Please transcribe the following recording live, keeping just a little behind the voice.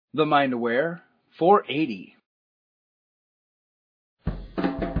The Mind Aware 480.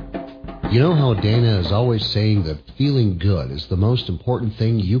 You know how Dana is always saying that feeling good is the most important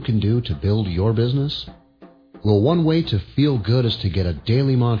thing you can do to build your business? Well, one way to feel good is to get a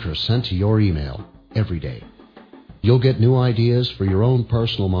daily mantra sent to your email every day. You'll get new ideas for your own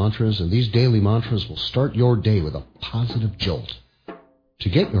personal mantras, and these daily mantras will start your day with a positive jolt. To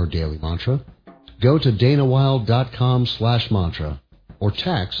get your daily mantra, go to danawilde.com/mantra or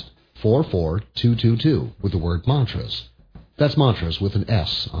text 44222 with the word mantras. That's mantras with an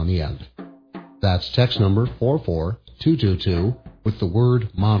S on the end. That's text number 44222 with the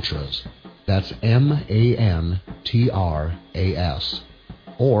word mantras. That's MANTRAS.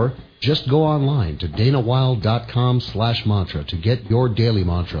 Or just go online to danawilde.com/mantra to get your daily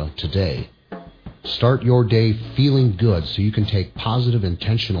mantra today. Start your day feeling good so you can take positive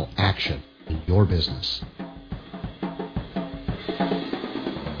intentional action in your business.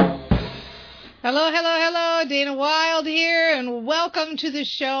 Hello, Dana Wilde here, and welcome to the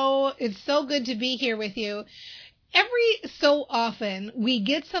show. It's so good to be here with you. Every so often, we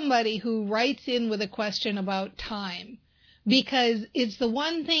get somebody who writes in with a question about time, because it's the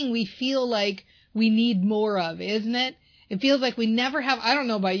one thing we feel like we need more of, isn't it? It feels like we never have. I don't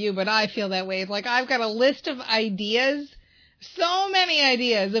know about you, but I feel that way. It's like I've got a list of ideas, so many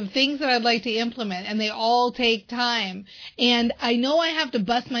ideas of things that I'd like to implement, and they all take time. And I know I have to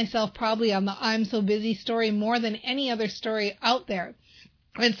bust myself probably on the I'm so busy story more than any other story out there.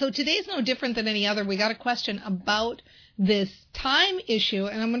 And so today's no different than any other. We got a question about this time issue,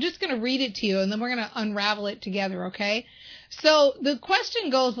 and I'm just going to read it to you, and then we're going to unravel it together, okay? So the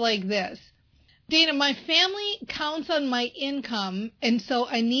question goes like this. Dana, my family counts on my income, and so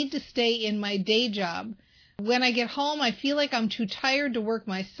I need to stay in my day job. When I get home, I feel like I'm too tired to work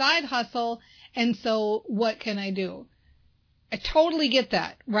my side hustle, and so what can I do? I totally get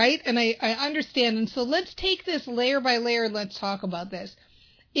that, right? And I understand. And so let's take this layer by layer and let's talk about this.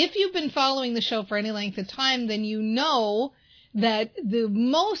 If you've been following the show for any length of time, then you know that the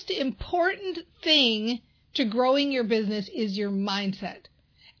most important thing to growing your business is your mindset.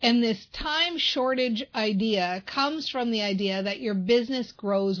 And this time shortage idea comes from the idea that your business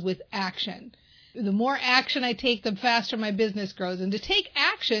grows with action. The more action I take, the faster my business grows. And to take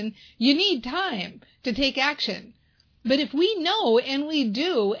action, you need time to take action. But if we know, and we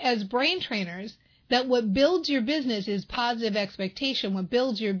do as brain trainers, that what builds your business is positive expectation, what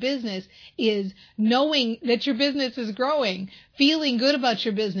builds your business is knowing that your business is growing, feeling good about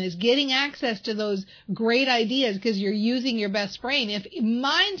your business, getting access to those great ideas because you're using your best brain. If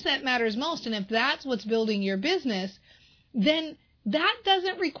mindset matters most, and if that's what's building your business, then that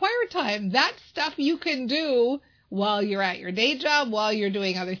doesn't require time. That's stuff you can do while you're at your day job, while you're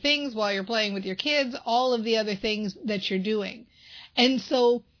doing other things, while you're playing with your kids, all of the other things that you're doing. And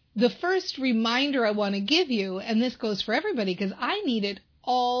so the first reminder I want to give you, and this goes for everybody because I need it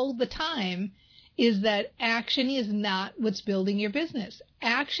all the time, is that action is not what's building your business.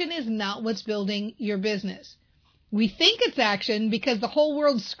 Action is not what's building your business. We think it's action because the whole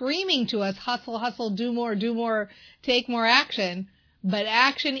world's screaming to us, hustle, hustle, do more, take more action. But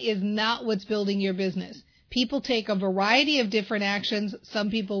action is not what's building your business. People take a variety of different actions.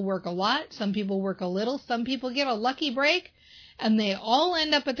 Some people work a lot. Some people work a little. Some people get a lucky break, and they all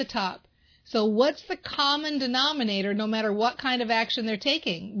end up at the top. So what's the common denominator no matter what kind of action they're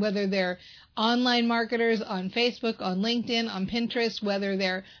taking, whether they're online marketers on Facebook, on LinkedIn, on Pinterest, whether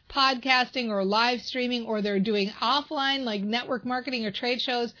they're podcasting or live streaming or they're doing offline like network marketing or trade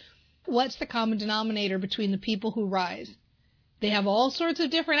shows? What's the common denominator between the people who rise? They have all sorts of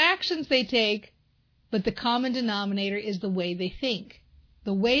different actions they take, but the common denominator is the way they think.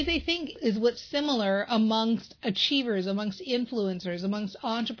 The way they think is what's similar amongst achievers, amongst influencers, amongst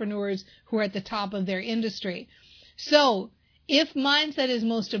entrepreneurs who are at the top of their industry. So if mindset is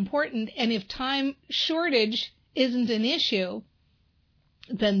most important and if time shortage isn't an issue,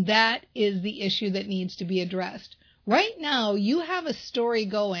 then that is the issue that needs to be addressed. Right now, you have a story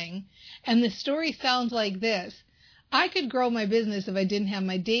going, and the story sounds like this. I could grow my business if I didn't have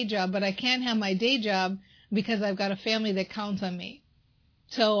my day job, but I can't have my day job because I've got a family that counts on me.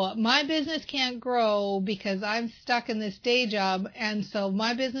 So my business can't grow because I'm stuck in this day job, and so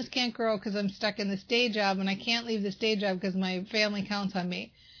my business can't grow because I'm stuck in this day job, and I can't leave this day job because my family counts on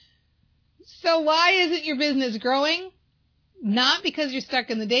me. So why isn't your business growing? Not because you're stuck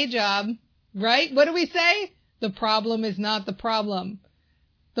in the day job, right? What do we say? The problem is not the problem.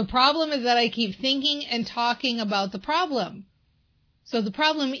 The problem is that I keep thinking and talking about the problem. So the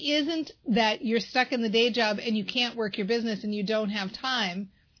problem isn't that you're stuck in the day job and you can't work your business and you don't have time.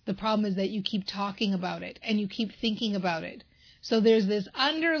 The problem is that you keep talking about it and you keep thinking about it. So there's this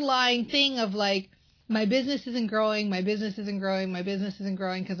underlying thing of like, my business isn't growing, my business isn't growing, my business isn't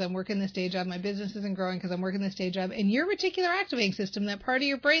growing because I'm working this day job, my business isn't growing because I'm working this day job. And your reticular activating system, that part of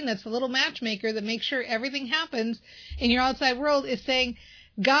your brain that's the little matchmaker that makes sure everything happens in your outside world, is saying,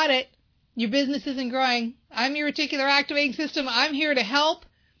 got it, your business isn't growing. I'm your reticular activating system. I'm here to help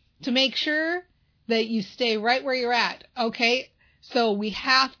to make sure that you stay right where you're at. Okay? So we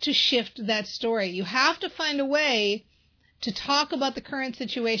have to shift that story. You have to find a way to talk about the current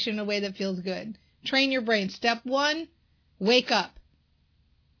situation in a way that feels good. Train your brain. Step 1, wake up.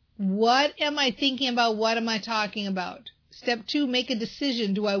 What am I thinking about? What am I talking about? Step 2, make a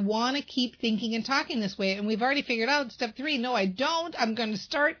decision. Do I want to keep thinking and talking this way? And we've already figured out step 3, no, I don't. I'm going to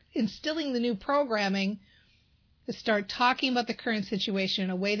start instilling the new programming to start talking about the current situation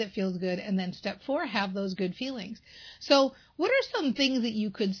in a way that feels good. And then step 4, have those good feelings. So what are some things that you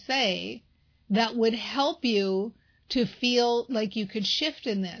could say that would help you to feel like you could shift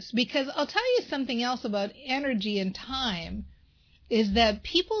in this? Because I'll tell you something else about energy and time, is that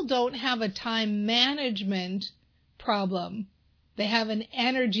people don't have a time management problem. They have an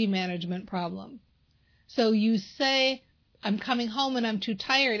energy management problem. So you say, I'm coming home and I'm too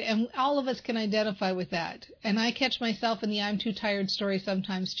tired, and all of us can identify with that. And I catch myself in the I'm too tired story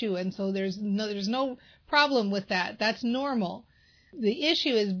sometimes too. And so there's no problem with that. That's normal. The issue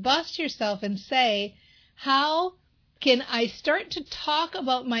is bust yourself and say, how can I start to talk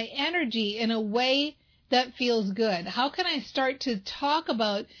about my energy in a way that feels good? How can I start to talk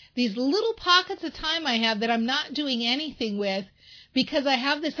about these little pockets of time I have that I'm not doing anything with because I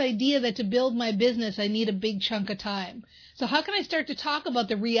have this idea that to build my business, I need a big chunk of time. So how can I start to talk about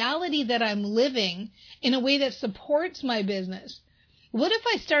the reality that I'm living in a way that supports my business? What if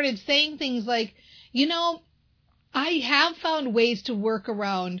I started saying things like, I have found ways to work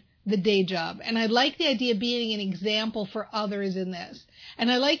around the day job. And I like the idea of being an example for others in this.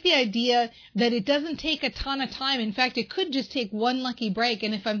 And I like the idea that it doesn't take a ton of time. In fact, it could just take one lucky break.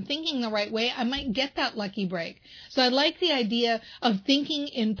 And if I'm thinking the right way, I might get that lucky break. So I like the idea of thinking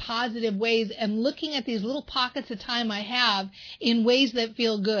in positive ways and looking at these little pockets of time I have in ways that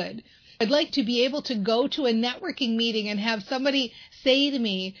feel good. I'd like to be able to go to a networking meeting and have somebody say to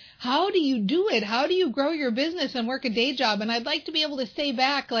me, how do you do it? How do you grow your business and work a day job? And I'd like to be able to say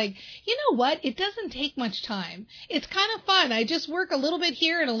back, like, you know what? It doesn't take much time. It's kind of fun. I just work a little bit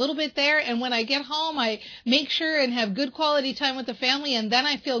here and a little bit there. And when I get home, I make sure and have good quality time with the family. And then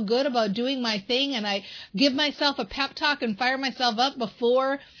I feel good about doing my thing. And I give myself a pep talk and fire myself up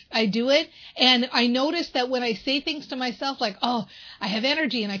before I do it. And I notice that when I say things to myself like, oh, I have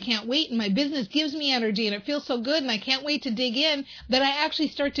energy and I can't wait, and my business gives me energy and it feels so good and I can't wait to dig in, that I actually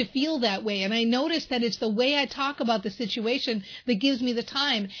start to feel that way. And I notice that it's the way I talk about the situation that gives me the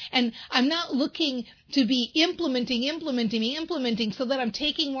time. And I'm not looking to be implementing so that I'm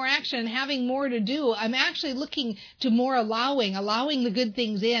taking more action and having more to do. I'm actually looking to more allowing the good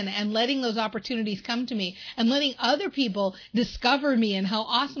things in and letting those opportunities come to me and letting other people discover me and how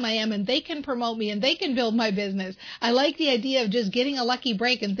awesome I am, and they can promote me and they can build my business. I like the idea of just getting a lucky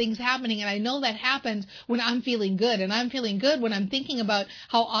break and things happening. And I know that happens when I'm feeling good, and I'm feeling good when I'm thinking about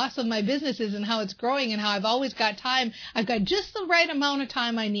how awesome my business is and how it's growing and how I've always got time. I've got just the right amount of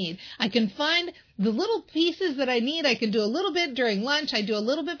time I need. I can find the little pieces that I need. I can do a little bit during lunch. I do a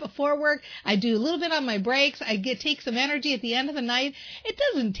little bit before work. I do a little bit on my breaks. I take some energy at the end of the night. It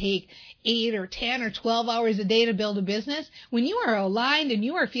doesn't take 8 or 10 or 12 hours a day to build a business. When you are aligned and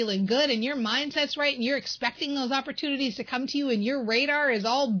you are feeling good and your mindset's right and you're expecting those opportunities to come to you and your radar is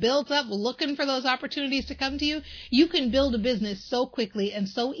all built up looking for those opportunities to come to you, you can build a business so quickly and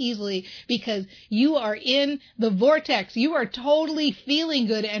so easily because you are in the vortex. You are totally feeling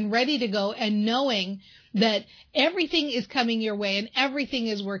good and ready to go and knowing that everything is coming your way and everything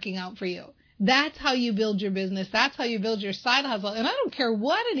is working out for you. That's how you build your business. That's how you build your side hustle. And I don't care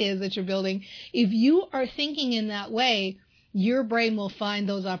what it is that you're building. If you are thinking in that way, your brain will find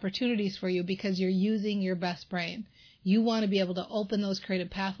those opportunities for you because you're using your best brain. You want to be able to open those creative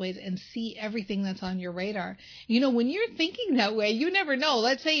pathways and see everything that's on your radar. When you're thinking that way, you never know.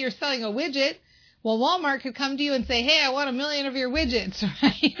 Let's say you're selling a widget. Well, Walmart could come to you and say, hey, I want 1 million of your widgets,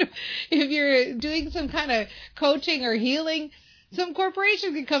 right? If you're doing some kind of coaching or healing, some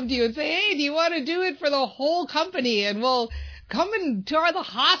corporation could come to you and say, hey, do you want to do it for the whole company? And we'll come into the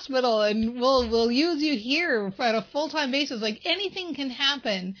hospital and we'll use you here on a full-time basis. Like anything can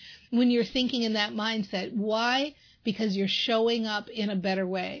happen when you're thinking in that mindset. Why? Because you're showing up in a better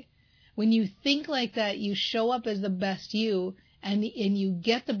way. When you think like that, you show up as the best you, and you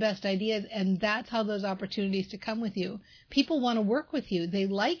get the best ideas, and that's how those opportunities to come with you. People want to work with you. They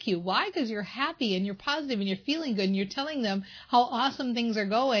like you. Why? Because you're happy and you're positive and you're feeling good and you're telling them how awesome things are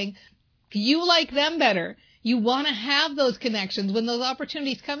going. You like them better. You want to have those connections. When those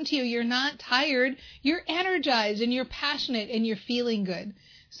opportunities come to you, you're not tired. You're energized and you're passionate and you're feeling good.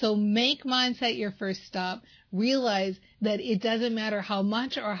 So make mindset your first stop. Realize that it doesn't matter how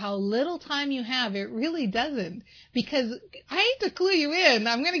much or how little time you have. It really doesn't. Because I hate to clue you in.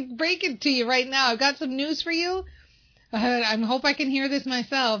 I'm going to break it to you right now. I've got some news for you. I hope I can hear this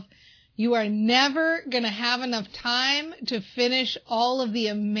myself. You are never going to have enough time to finish all of the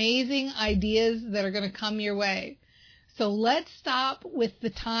amazing ideas that are going to come your way. So let's stop with the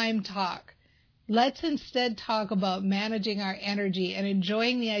time talk. Let's instead talk about managing our energy and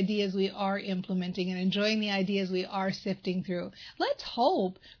enjoying the ideas we are implementing and enjoying the ideas we are sifting through. Let's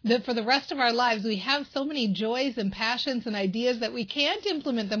hope that for the rest of our lives we have so many joys and passions and ideas that we can't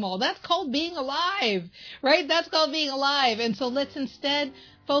implement them all. That's called being alive, right? That's called being alive. And so let's instead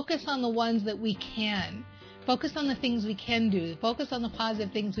focus on the ones that we can. Focus on the things we can do. Focus on the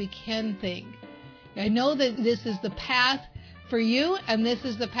positive things we can think. I know that this is the path for you, and this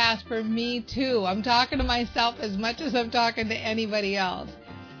is the path for me too. I'm talking to myself as much as I'm talking to anybody else.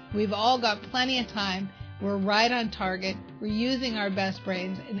 We've all got plenty of time. We're right on target. We're using our best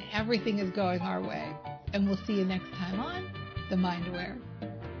brains, and everything is going our way. And we'll see you next time on The Mind Aware.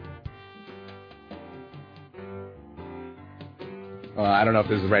 I don't know if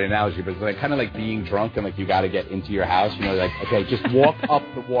this is the right analogy, but it's like, kind of like being drunk and like you got to get into your house. You know, like, okay, just walk up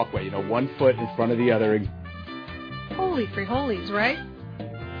the walkway, you know, one foot in front of the other. Holy free holies, right?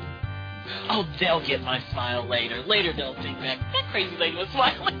 Oh, they'll get my smile later. Later they'll think that crazy lady was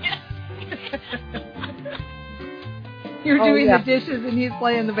smiling. You're doing the dishes and he's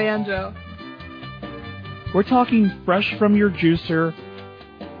playing the banjo. We're talking fresh from your juicer.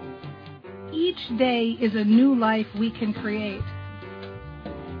 Each day is a new life we can create.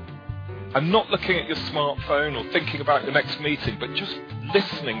 I'm not looking at your smartphone or thinking about your next meeting, but just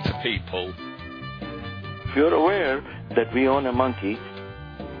listening to people. If you're aware that we own a monkey.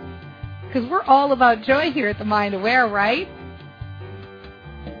 Because we're all about joy here at The Mind Aware, right?